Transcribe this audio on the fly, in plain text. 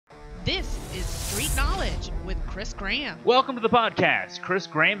This is Street Knowledge with Chris Graham. Welcome to the podcast. Chris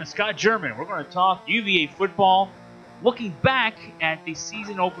Graham and Scott German. We're going to talk UVA football, looking back at the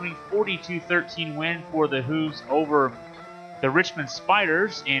season-opening 42-13 win for the Hoos over the Richmond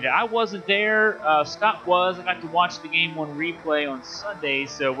Spiders. And I wasn't there. Scott was. I got to watch the game on replay on Sunday,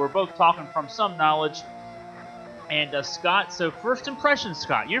 so we're both talking from some knowledge. And Scott, so first impressions,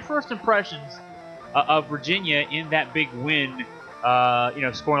 Scott. Your first impressions of Virginia in that big win.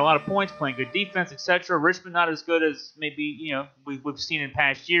 Scoring a lot of points, playing good defense, etc. Richmond not as good as maybe we've seen in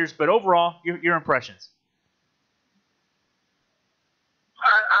past years, but overall, your impressions.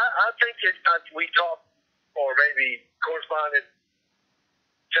 I think we talked, or maybe corresponded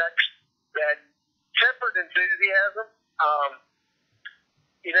text, that tempered enthusiasm.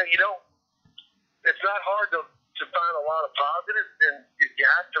 You don't. It's not hard to find a lot of positives, and you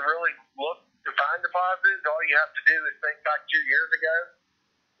have to really look to find the positives. All you have to do is think back 2 years ago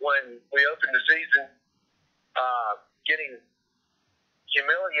when we opened the season getting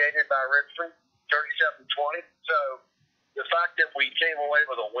humiliated by Richmond, 37-20. So the fact that we came away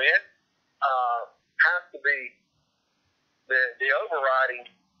with a win has to be the overriding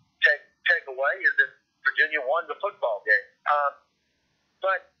takeaway is that Virginia won the football game.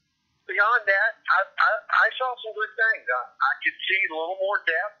 But beyond that, I saw some good things. I could see a little more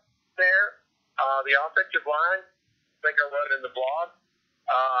depth there. The offensive line, I think I wrote in the blog,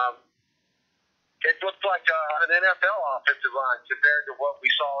 it looked like an NFL offensive line compared to what we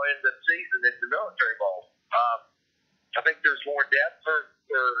saw in the season in the Military Bowl. I think there's more depth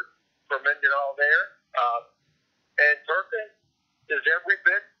for Mendenhall there. And Perkins is every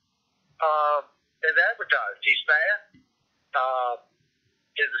bit as advertised. He's fast.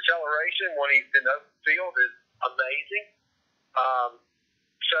 His acceleration when he's in the open field is amazing.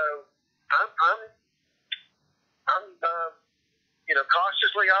 So I'm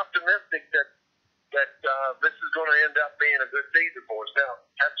cautiously optimistic that this is going to end up being a good season for us. Now,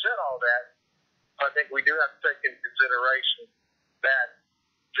 having said all that, I think we do have to take into consideration that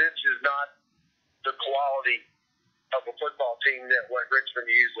this is not the quality of a football team that what Richmond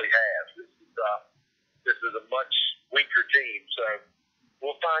usually has. This is a much weaker team, so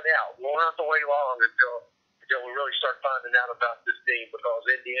we'll find out. We won't have to wait long until we really start finding out about this team, because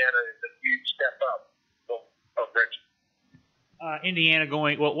Indiana is a huge step up of Richmond. Indiana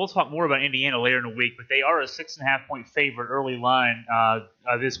going, well, we'll talk more about Indiana later in the week, but they are a 6.5-point favorite early line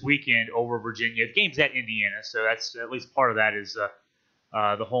this weekend over Virginia. The game's at Indiana, so that's at least part of that is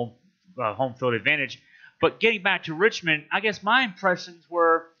the home field advantage. But getting back to Richmond, I guess my impressions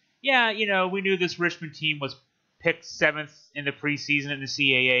were, we knew this Richmond team was picked 7th in the preseason in the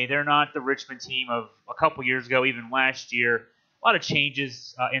CAA. They're not the Richmond team of a couple years ago, even last year. A lot of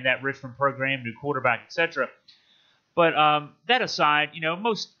changes in that Richmond program, new quarterback, etc. But that aside,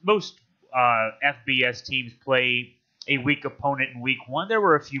 most FBS teams play a weak opponent in week one. There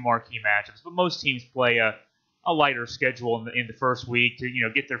were a few marquee matchups, but most teams play a lighter schedule in the first week to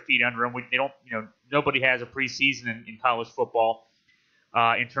get their feet under them. They don't, nobody has a preseason in college football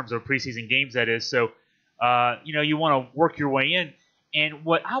in terms of preseason games. That is so. You want to work your way in. And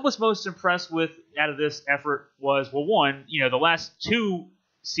what I was most impressed with out of this effort was, well, one, the last 2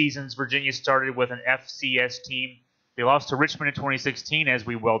 seasons, Virginia started with an FCS team. They lost to Richmond in 2016, as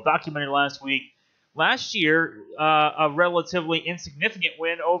we well documented last week. Last year, a relatively insignificant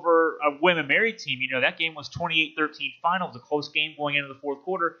win over a William & Mary team. That game was 28-13 final. It was a close game going into the fourth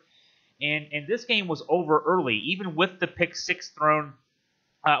quarter. And this game was over early, even with the pick 6 thrown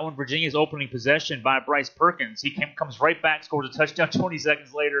on Virginia's opening possession by Bryce Perkins. He comes right back, scores a touchdown 20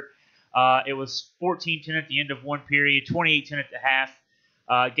 seconds later. It was 14-10 at the end of one period, 28-10 at the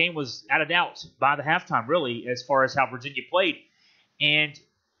half. Game was out of doubt by the halftime, really, as far as how Virginia played. And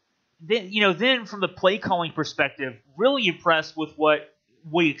then from the play calling perspective, really impressed with what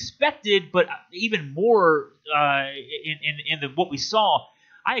we expected, but even more in what we saw.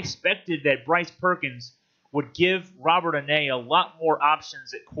 I expected that Bryce Perkins would give Robert Ane a lot more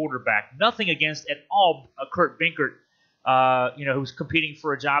options at quarterback. Nothing against at all Kurt Binkert, who's competing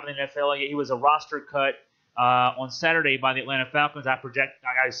for a job in the NFL. He was a roster cut on Saturday by the Atlanta Falcons. I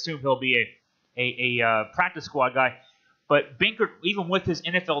assume he'll be a practice squad guy. But Binkert, even with his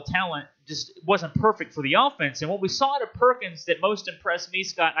NFL talent, just wasn't perfect for the offense. And what we saw out of Perkins that most impressed me,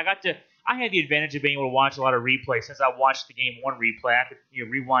 Scott, I had the advantage of being able to watch a lot of replays. Since I watched the game one replay, I could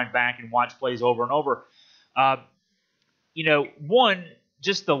rewind back and watch plays over and over. One,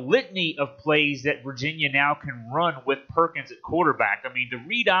 just the litany of plays that Virginia now can run with Perkins at quarterback. I mean, the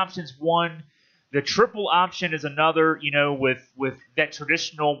read option's one, the triple option is another, with that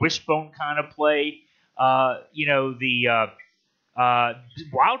traditional wishbone kind of play.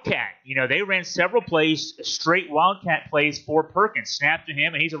 Wildcat. They ran several plays, straight Wildcat plays for Perkins. Snapped to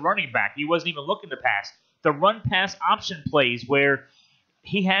him, and he's a running back. He wasn't even looking to pass. The run-pass option plays where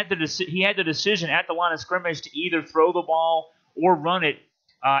he had the decision at the line of scrimmage to either throw the ball or run it,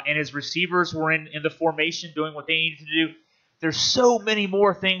 and his receivers were in the formation doing what they needed to do. There's so many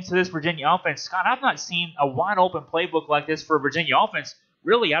more things to this Virginia offense. Scott, I've not seen a wide-open playbook like this for a Virginia offense.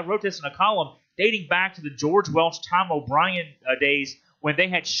 Really, I wrote this in a column dating back to the George Welch, Tom O'Brien days when they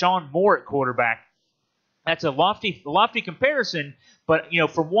had Sean Moore at quarterback. That's a lofty comparison, but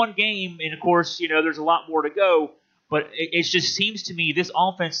from one game, and of course, there's a lot more to go. But it just seems to me this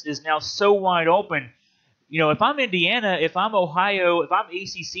offense is now so wide open. If I'm Indiana, if I'm Ohio, if I'm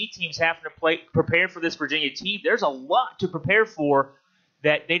ACC teams having to prepare for this Virginia team, there's a lot to prepare for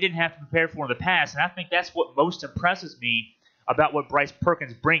that they didn't have to prepare for in the past, and I think that's what most impresses me about what Bryce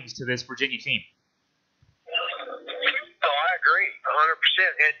Perkins brings to this Virginia team. No, I agree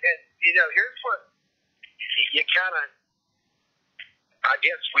 100%. And here's what you kind of, I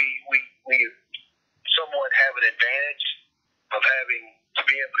guess we somewhat have an advantage of having to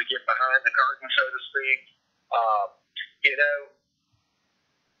be able to get behind the curtain, so to speak.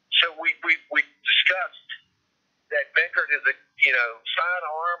 So we discussed that Bickert is a fine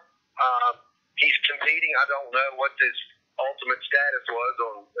arm. He's competing. I don't know what his ultimate status was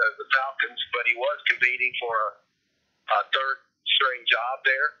on the Falcons, but he was competing for a third string job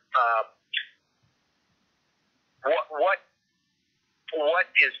there. What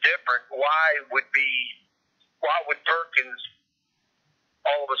is different? Why would Perkins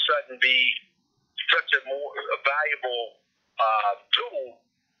all of a sudden be such a valuable tool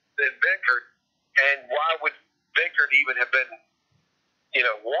than Bickert, and why would Bickert even have been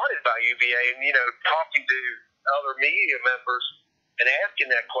wanted by UVA? And talking to other media members and asking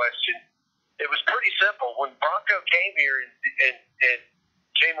that question, it was pretty simple. When Bronco came here and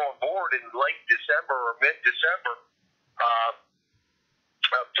came on board in late December or mid-December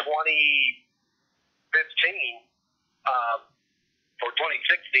of 2015, or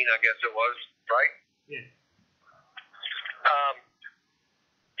 2016, I guess it was, right? Yeah.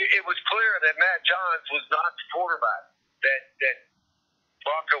 It was clear that Matt Johns was not the quarterback that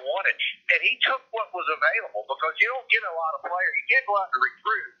Bronco wanted, and he took what was available because you don't get a lot of players. You can't go out and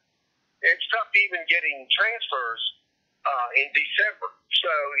recruit. It's tough even getting transfers in December. So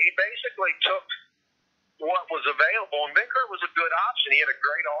he basically took what was available, and Bickert was a good option. He had a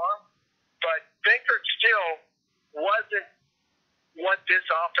great arm, but Bickert still wasn't what this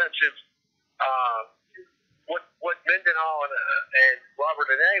offensive, what Mendenhall and Robert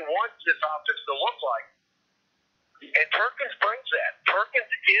Anae wants this offense to look like. And Perkins brings that. Perkins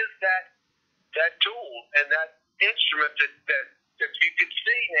is that tool and that instrument that you can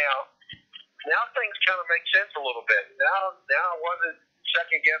see now. Now things kind of make sense a little bit. Now I wasn't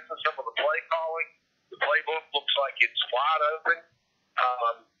second guessing some of the play calling. The playbook looks like it's wide open.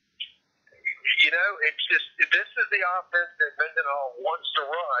 It's just, this is the offense that Mendenhall wants to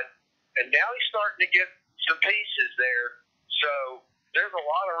run, and now he's starting to get some pieces there. So there's a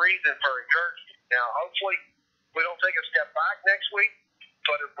lot of reason for encouragement. Now, hopefully, we don't take a step back next week,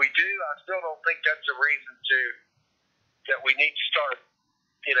 but if we do, I still don't think that's a reason that we need to start,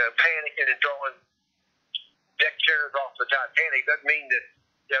 panicking and throwing deck chairs off the Titanic. Doesn't mean that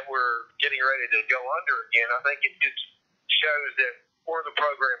we're getting ready to go under again. I think it just shows that where the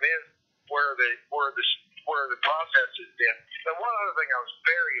program is, where the process has been. And one other thing, I was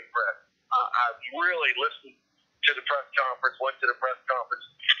very impressed. I really listened to the press conference, went to the press conference,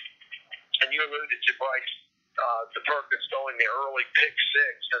 and you alluded to Bryce, to Perkins throwing the early pick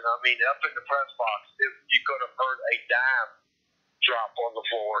six, and I mean, up in the press box, you could have heard a dime drop on the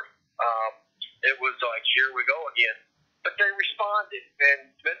floor. It was like, here we go again. But they responded,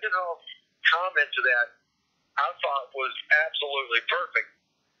 and Mendenhall's comment to that, I thought, was absolutely perfect.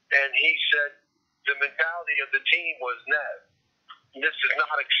 And he said the mentality of the team was, no, this is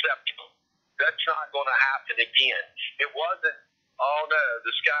not acceptable. That's not going to happen again. It wasn't, oh no,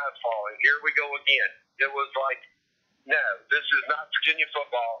 the sky's falling, here we go again. It was like, no, this is not Virginia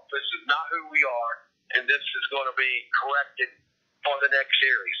football. This is not who we are, and this is going to be corrected for the next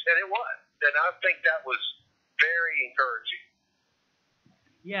series. And it was. And I think that was very encouraging.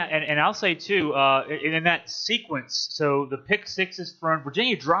 Yeah, and I'll say, too, in that sequence, so the pick six is thrown,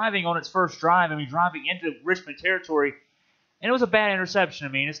 Virginia driving on its first drive, driving into Richmond territory, and it was a bad interception.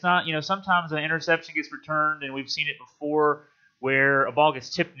 I mean, it's not, sometimes an interception gets returned, and we've seen it before where a ball gets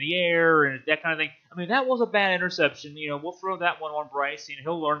tipped in the air and that kind of thing. I mean, that was a bad interception. We'll throw that one on Bryce, and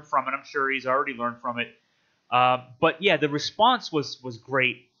he'll learn from it. I'm sure he's already learned from it. But, yeah, the response was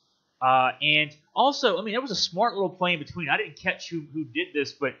great. And also, I mean, there was a smart little play in between. I didn't catch who did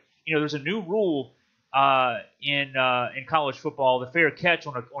this, but there's a new rule in college football, the fair catch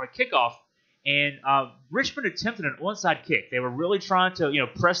on a kickoff. And Richmond attempted an onside kick. They were really trying to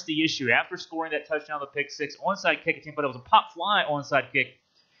press the issue after scoring that touchdown, the pick six onside kick attempt, but it was a pop fly onside kick.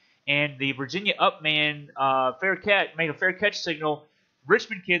 And the Virginia up man made a fair catch signal.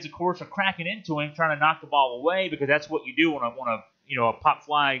 Richmond kids, of course, are cracking into him, trying to knock the ball away because that's what you do on a pop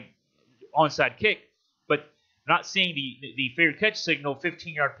fly onside kick. But not seeing the fair catch signal,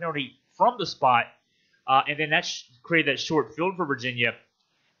 15-yard penalty from the spot, and then that created that short field for Virginia.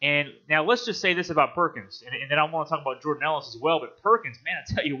 And now let's just say this about Perkins, and then I want to talk about Jordan Ellis as well. But Perkins, man,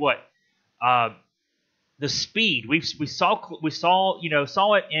 I tell you what, the speed we saw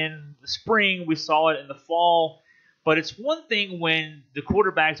it in the spring, we saw it in the fall. But it's one thing when the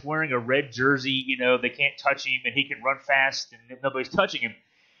quarterback's wearing a red jersey, they can't touch him, and he can run fast, and nobody's touching him.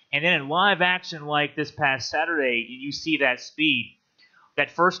 And then in live action like this past Saturday, you see that speed,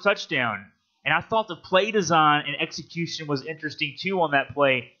 that first touchdown. And I thought the play design and execution was interesting, too, on that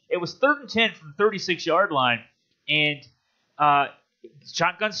play. It was 3rd and 10 from the 36-yard line. And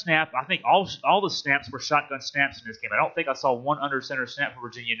shotgun snap. I think all the snaps were shotgun snaps in this game. I don't think I saw one under center snap for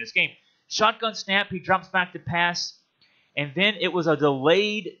Virginia in this game. Shotgun snap, he drops back to pass. And then it was a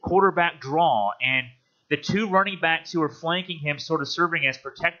delayed quarterback draw. And the two running backs who were flanking him, sort of serving as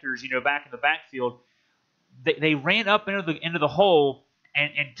protectors, back in the backfield, they ran up into the hole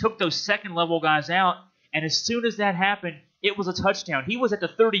and took those second-level guys out. And as soon as that happened, it was a touchdown. He was at the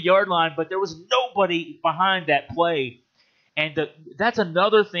 30-yard line, but there was nobody behind that play. And that's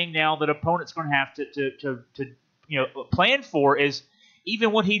another thing now that opponents going to have to plan for is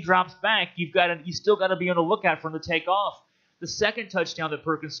even when he drops back, you still got to be on the lookout for him to take off. The second touchdown that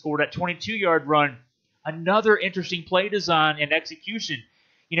Perkins scored, that 22-yard run, another interesting play design and execution.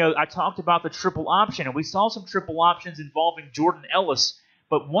 I talked about the triple option, and we saw some triple options involving Jordan Ellis.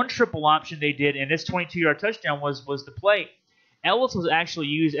 But one triple option they did in this 22-yard touchdown was the play. Ellis was actually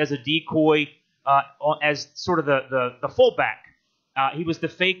used as a decoy, as sort of the fullback. He was the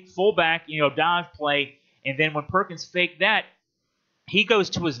fake fullback, dive play. And then when Perkins faked that, he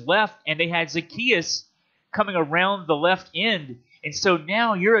goes to his left, and they had Zacchaeus coming around the left end. And so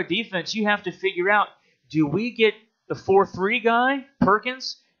now you're a defense. You have to figure out, do we get the 4-3 guy,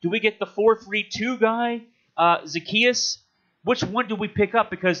 Perkins? Do we get the 4-3-2 guy, Zacchaeus? Which one do we pick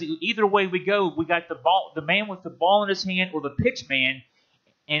up? Because either way we go, we got the man with the ball in his hand or the pitch man,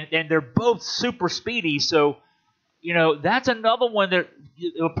 and they're both super speedy. So, that's another one that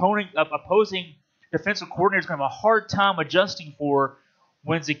the opposing defensive coordinator is going to have a hard time adjusting for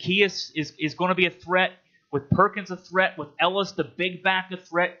when Zacchaeus is going to be a threat, with Perkins a threat, with Ellis, the big back, a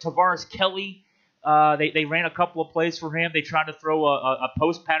threat, Tavares Kelly. They ran a couple of plays for him. They tried to throw a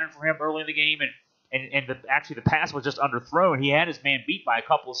post pattern for him early in the game, and the pass was just underthrown. He had his man beat by a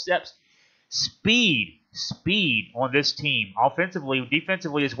couple of steps. Speed on this team, offensively,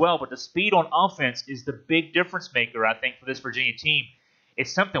 defensively as well, but the speed on offense is the big difference maker, I think, for this Virginia team.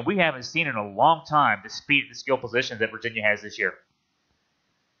 It's something we haven't seen in a long time, the speed and skill positions that Virginia has this year.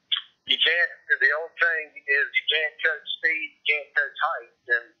 You can't, the old saying is you can't coach speed, you can't coach height,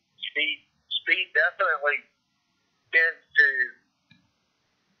 and speed definitely tends to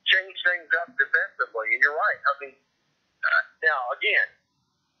change things up defensively, and you're right. I mean, now, again,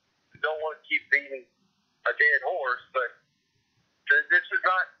 I don't want to keep beating a dead horse, but this is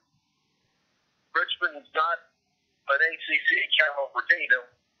not, Richmond's not an ACC caliber team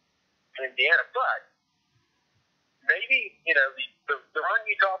in Indiana, but maybe, the run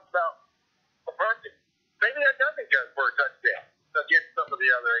you talked about for Perkins, maybe that doesn't go for a touchdown against some of the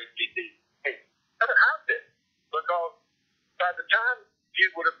other ACC teams. Doesn't have to, because by the time you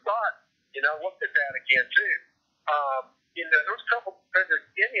would have thought, looked at that again too. There was a couple defenders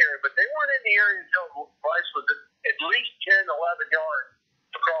in here, but they weren't in the area until Bryce was at least 10, 11 yards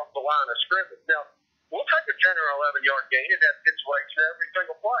across the line of scrimmage. Now, we'll take a 10 or 11 yard gain in that situation every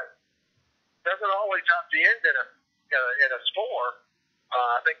single play. Doesn't always have to end in a score.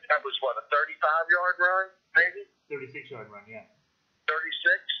 I think that was a 35-yard run, maybe 36-yard run, yeah. 36.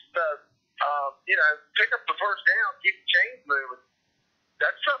 Pick up the first down, keep the chains moving.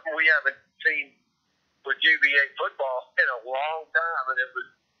 That's something we haven't seen with UVA football in a long time, and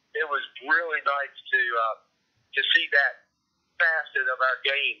it was really nice to see that facet of our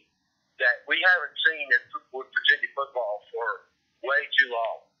game that we haven't seen with Virginia football for way too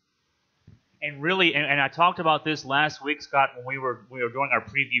long. And really, and I talked about this last week, Scott, when we were doing our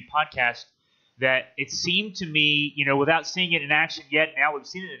preview podcast, that it seemed to me, without seeing it in action yet, now we've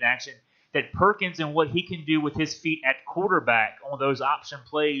seen it in action, that Perkins and what he can do with his feet at quarterback on those option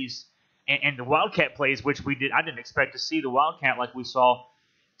plays and the Wildcat plays, which I didn't expect to see the Wildcat like we saw.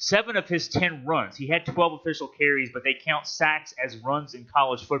 7 of his 10 runs, he had 12 official carries, but they count sacks as runs in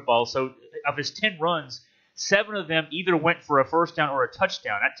college football. So of his 10 runs, 7 of them either went for a first down or a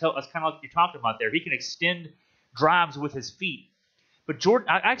touchdown. That's kind of like you're talking about there. He can extend drives with his feet. But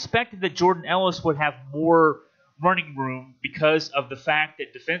I expected that Jordan Ellis would have more running room because of the fact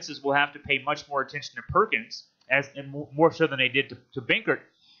that defenses will have to pay much more attention to Perkins, and more so than they did to Binkert.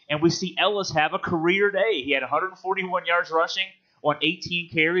 And we see Ellis have a career day. He had 141 yards rushing on 18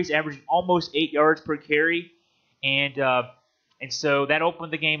 carries, averaging almost 8 yards per carry. And so that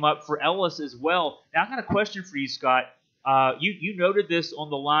opened the game up for Ellis as well. Now, I got a question for you, Scott. You noted this on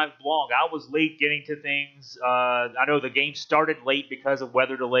the live blog. I was late getting to things. I know the game started late because of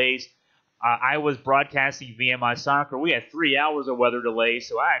weather delays. I was broadcasting via my soccer. We had 3 hours of weather delay,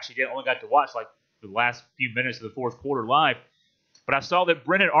 so I actually only got to watch like the last few minutes of the fourth quarter live. But I saw that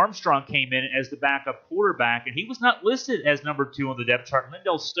Brennan Armstrong came in as the backup quarterback, and he was not listed as number 2 on the depth chart.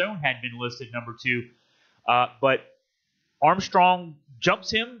 Lindell Stone had been listed number 2, but Armstrong jumps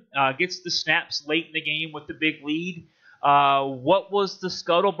him, gets the snaps late in the game with the big lead. What was the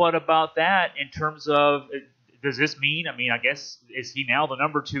scuttlebutt about that in terms of, does this mean, I guess, is he now the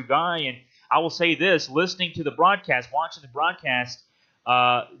number 2 guy? And I will say this, listening to the broadcast, watching the broadcast,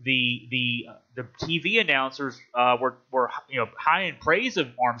 the TV announcers were high in praise of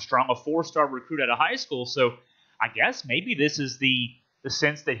Armstrong, a 4-star recruit out of high school. So I guess maybe this is the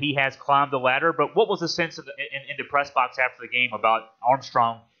sense that he has climbed the ladder. But what was the sense in the press box after the game about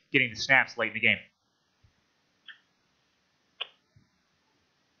Armstrong getting the snaps late in the game?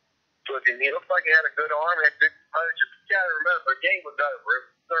 Look, he looked like he had a good arm. You got to remember, the game was over. It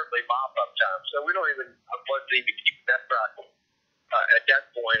was certainly mop-up time, so we don't even wasn't even keep that track at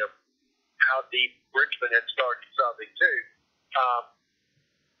that point of how deep Richmond had started something too.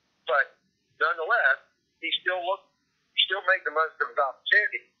 But nonetheless, he still made the most of his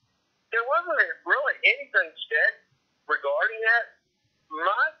opportunity. There wasn't really anything said regarding that.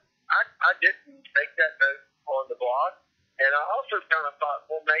 I didn't make that note on the blog, and I also kind of thought,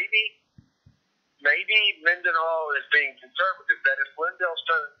 well, maybe Mendenhall is being conservative. That if Lindell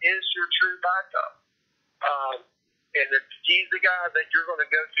Stone is your true backup, and if he's the guy that you're going to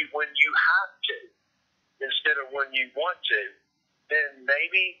go to when you have to instead of when you want to, then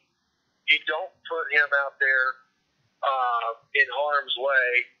maybe you don't put him out there in harm's way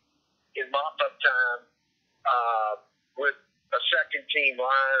in mop-up time with a second-team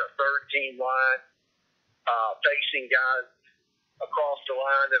line, a third-team line, facing guys across the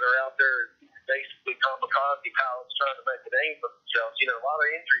line that are out there basically kamikaze pilots trying to make a name for themselves. A lot of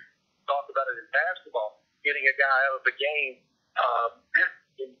injuries. Talk about it in basketball. Getting a guy out of the game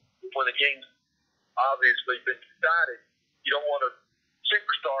when the game's obviously been decided. You don't want a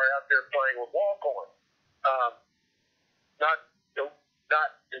superstar out there playing with walk-on. Not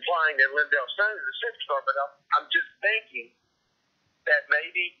implying that Lindell Stone is a superstar, but I'm just thinking that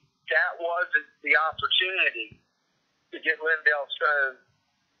maybe that wasn't the opportunity to get Lindell Stone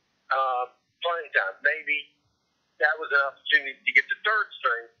playing time. Maybe that was an opportunity to get the third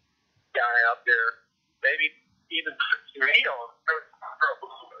string guy out there. Maybe even put me on.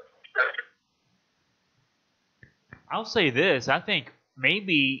 I'll say this. I think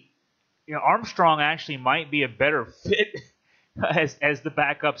maybe Armstrong actually might be a better fit as the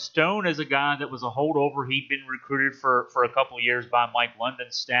backup. Stone is a guy that was a holdover. He'd been recruited for a couple of years by Mike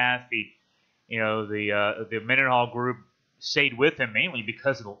London's staff. The Mendenhall group stayed with him mainly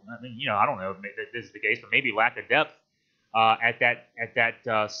because of I don't know if this is the case, but maybe lack of depth at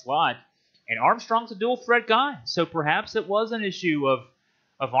that slot. And Armstrong's a dual threat guy, so perhaps it was an issue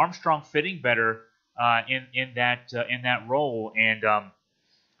of Armstrong fitting better in that role. And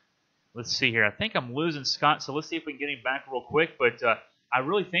let's see here. I think I'm losing Scott, so let's see if we can get him back real quick. But I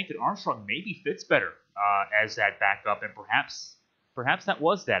really think that Armstrong maybe fits better as that backup, and perhaps that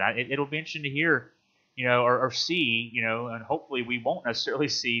was that. It'll be interesting to hear, or see, and hopefully we won't necessarily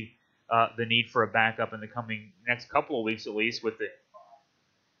see the need for a backup in the coming next couple of weeks at least with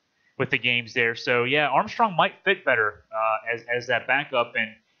the games there. So yeah, Armstrong might fit better as that backup,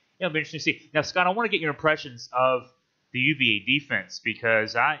 and it'll be interesting to see. Now, Scott, I want to get your impressions of the UVA defense,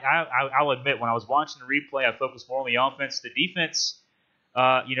 because I'll admit when I was watching the replay, I focused more on the offense. The defense,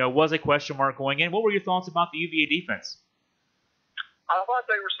 was a question mark going in. What were your thoughts about the UVA defense? I thought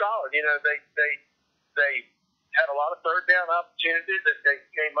they were solid. They had a lot of third down opportunities that they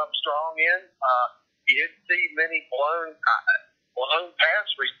came up strong in. You didn't see many blown pass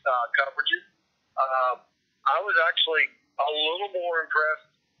coverages. I was actually a little more impressed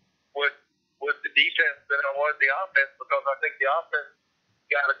with the defense than I was the offense, because I think the offense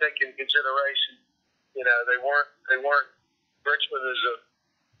got to take into consideration. They weren't Richmond is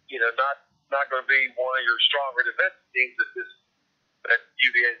not going to be one of your stronger defensive teams that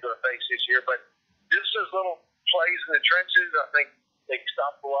UVA is going to face this year. But just those little plays in the trenches, I think they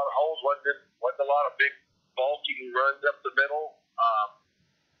stopped a lot of holes. Wasn't a lot of big bulky runs up the middle.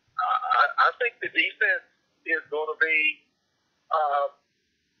 I think the defense is going to be,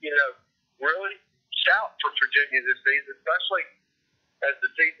 really stout for Virginia this season, especially as the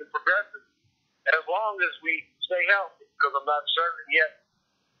season progresses. As long as we stay healthy, because I'm not certain yet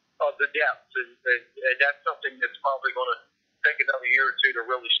of the depth, and that's something that's probably going to take another year or two to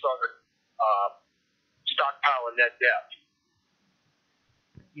really start stockpiling that depth.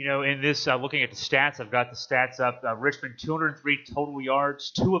 In this, looking at the stats, I've got the stats up. Richmond, 203 total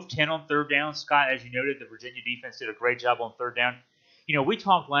yards, 2 of 10 on third down. Scott, as you noted, the Virginia defense did a great job on third down. We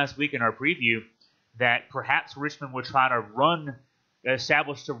talked last week in our preview that perhaps Richmond would try to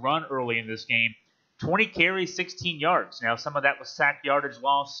establish to run early in this game. 20 carries, 16 yards. Now, some of that was sack yardage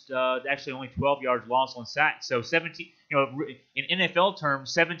lost. Actually, only 12 yards lost on sack. So 17. In NFL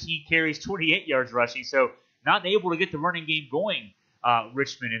terms, 17 carries, 28 yards rushing. So not able to get the running game going.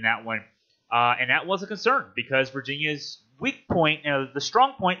 Richmond in that one. And that was a concern because Virginia's weak point, the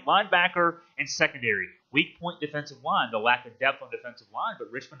strong point, linebacker and secondary. Weak point defensive line, the lack of depth on defensive line,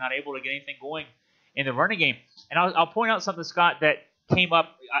 but Richmond not able to get anything going in the running game. And I'll point out something, Scott, that came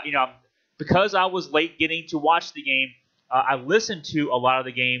up, because I was late getting to watch the game. I listened to a lot of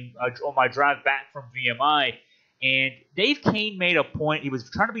the game on my drive back from VMI, and Dave Kane made a point. He was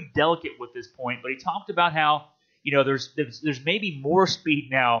trying to be delicate with this point, but he talked about how there's maybe more speed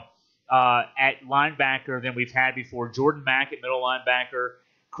now at linebacker than we've had before. Jordan Mack at middle linebacker,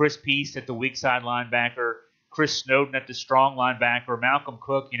 Chris Peace at the weak side linebacker, Chris Snowden at the strong linebacker, Malcolm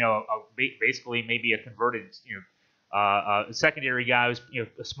Cook, basically maybe a converted, secondary guy who's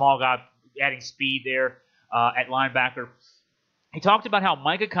a small guy adding speed there at linebacker. He talked about how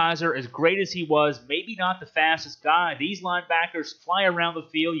Micah Kaiser, as great as he was, maybe not the fastest guy. These linebackers fly around the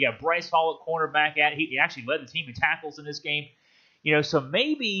field. You got Bryce Hall at cornerback. He actually led the team in tackles in this game. So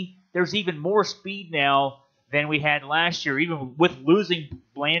maybe there's even more speed now than we had last year. Even with losing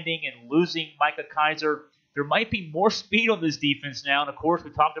Blanding and losing Micah Kaiser, there might be more speed on this defense now. And, of course,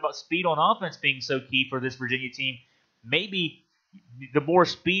 we talked about speed on offense being so key for this Virginia team. Maybe the more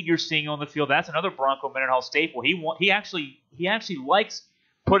speed you're seeing on the field, that's another Bronco Mendenhall staple. He actually likes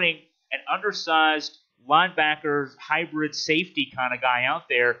putting an undersized linebacker, hybrid safety kind of guy out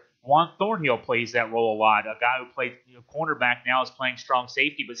there. Juan Thornhill plays that role a lot. A guy who played cornerback now is playing strong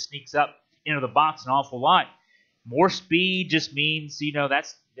safety, but sneaks up into the box an awful lot. More speed just means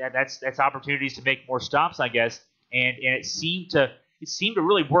that's opportunities to make more stops, I guess. And it seemed to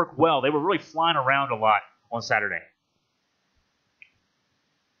really work well. They were really flying around a lot on Saturday.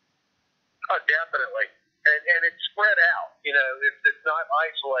 Oh, definitely. And it's spread out. It's not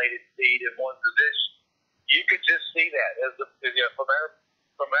isolated speed in one position. You could just see that from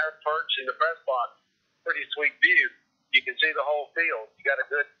our perch in the press box. Pretty sweet view. You can see the whole field. You got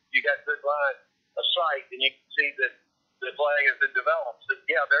good line of sight, and you can see the play as it develops. And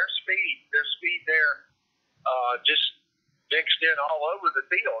yeah, there's speed there, just mixed in all over the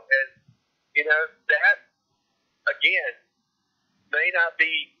field. And that again may not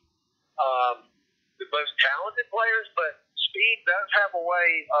be the most talented players, but speed does have a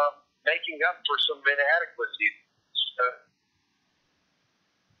way of making up for some inadequacies.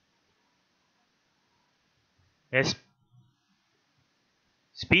 Yes,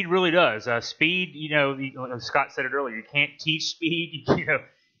 speed really does. Speed, Scott said it earlier. You can't teach speed.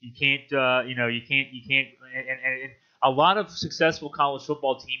 You can't. And a lot of successful college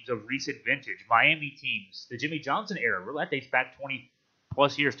football teams of recent vintage, Miami teams, the Jimmy Johnson era, really that dates back 20+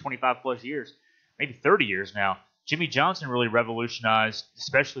 years, 25+ years, maybe 30 years now. Jimmy Johnson really revolutionized,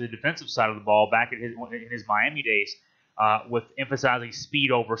 especially the defensive side of the ball back in his Miami days, with emphasizing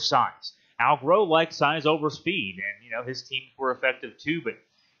speed over size. Al Groh liked size over speed, and his teams were effective too. But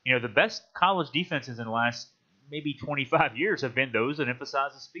the best college defenses in the last maybe 25 years have been those that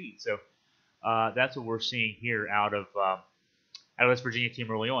emphasize the speed. So that's what we're seeing here out of this Virginia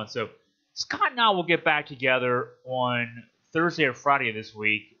team early on. So Scott and I will get back together on Thursday or Friday of this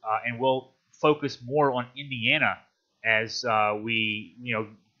week, and we'll focus more on Indiana as we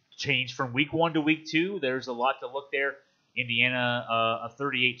change from week 1 to week 2. There's a lot to look there. Indiana, a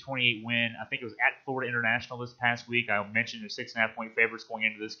 38-28 win. I think it was at Florida International this past week. I mentioned the 6.5-point favorites going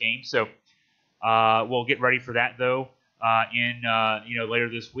into this game. So we'll get ready for that, though, later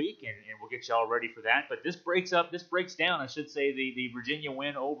this week, and we'll get you all ready for that. But this breaks down, I should say, the Virginia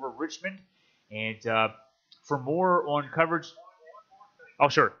win over Richmond. And for more on coverage. Oh,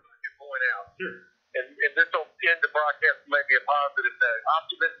 sure. Point out. Sure. And this will end the broadcast maybe a positive note,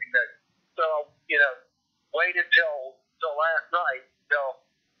 optimistic note. So, waited till last night, till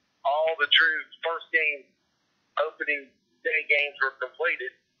all the true first game opening day games were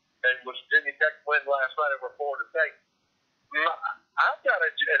completed, and with Virginia Tech win last night over Florida State. I've got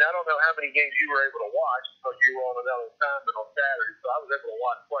and I don't know how many games you were able to watch because you were on another assignment on Saturday, so I was able to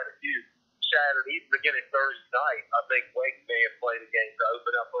watch quite a few Saturday, even beginning Thursday night. I think Wake may have played a game to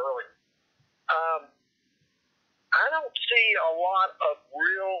open up early. I don't see a lot of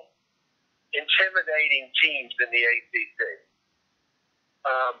real intimidating teams in the ACC.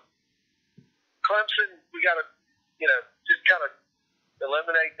 Clemson, we got to, just kind of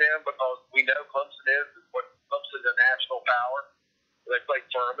eliminate them because we know Clemson is what Clemson's a national power. They play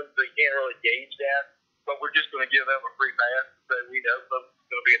Furman, so you can't really gauge that. But we're just going to give them a free pass and say we know Clemson's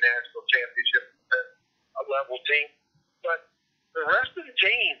going to be a national championship level team. But the rest of the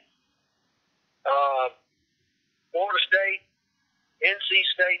teams, Florida State, NC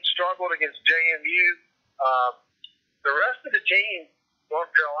State struggled against JMU. The rest of the team, North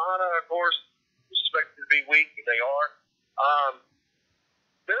Carolina, of course, is expected to be weak, and they are.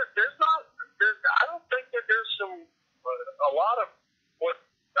 I don't think that there's a lot of what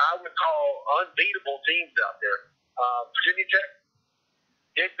I would call unbeatable teams out there. Virginia Tech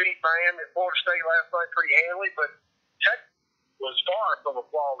did beat Miami and Florida State last night pretty handily, but Tech was far from a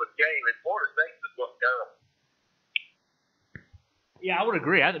flawless game, and Florida State just looked terrible. Yeah, I would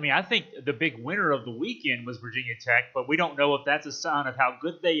agree. I think the big winner of the weekend was Virginia Tech, but we don't know if that's a sign of how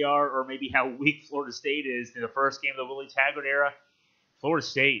good they are or maybe how weak Florida State is in the first game of the Willie Taggart era. Florida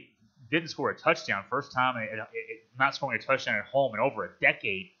State didn't score a touchdown. First time not scoring a touchdown at home in over a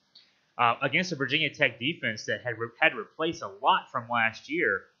decade against a Virginia Tech defense that had to replace a lot from last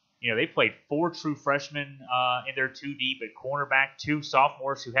year. They played 4 true freshmen in their 2 deep at cornerback, 2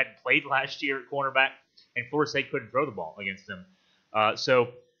 sophomores who hadn't played last year at cornerback, and Florida State couldn't throw the ball against them.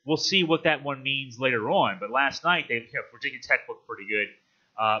 So we'll see what that one means later on. But last night, Virginia Tech looked pretty good.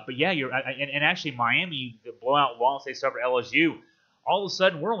 But yeah, and actually Miami, the blowout loss they suffered LSU. All of a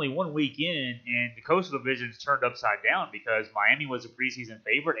sudden, we're only 1 week in, and the Coastal Division's turned upside down because Miami was a preseason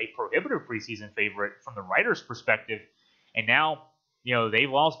favorite, a prohibitive preseason favorite from the writers' perspective, and now they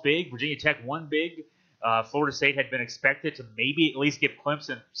lost big. Virginia Tech won big. Florida State had been expected to maybe at least give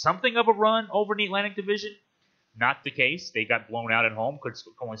Clemson something of a run over in the Atlantic Division. Not the case. They got blown out at home. Could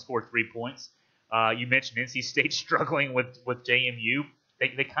only score 3 points. You mentioned NC State struggling with JMU.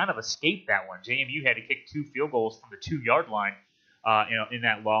 They kind of escaped that one. JMU had to kick 2 field goals from the 2-yard line. In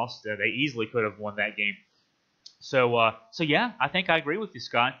that loss, they easily could have won that game. So yeah, I think I agree with you,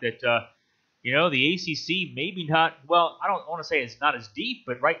 Scott, that the ACC maybe not. Well, I don't want to say it's not as deep,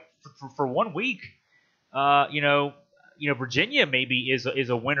 but right for 1 week, Virginia maybe is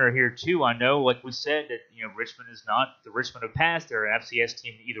a winner here too. I know, like we said, that Richmond is not the Richmond of past. They're an FCS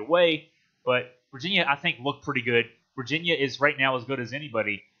team either way, but Virginia I think looked pretty good. Virginia is right now as good as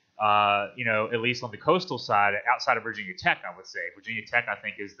anybody. At least on the coastal side, outside of Virginia Tech, I would say. Virginia Tech, I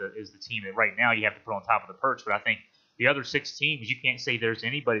think, is the team that right now you have to put on top of the perch. But I think the other 6 teams, you can't say there's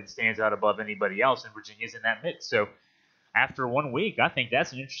anybody that stands out above anybody else, and Virginia's in that mix. So after 1 week, I think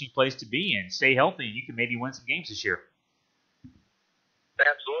that's an interesting place to be in. Stay healthy, and you can maybe win some games this year.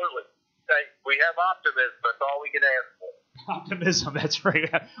 Absolutely. Hey, we have optimism. That's all we can ask for. Optimism, that's right.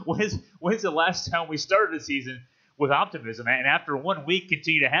 When's the last time we started a season with optimism, and after 1 week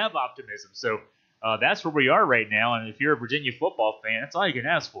continue to have optimism? So that's where we are right now, and if you're a Virginia football fan, that's all you can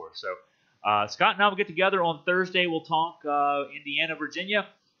ask for. So Scott and I will get together on Thursday. We'll talk Indiana, Virginia,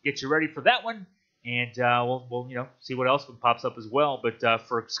 get you ready for that one, and we'll see what else pops up as well. But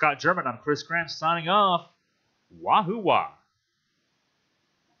for Scott German, I'm Chris Graham signing off. Wahoo wah.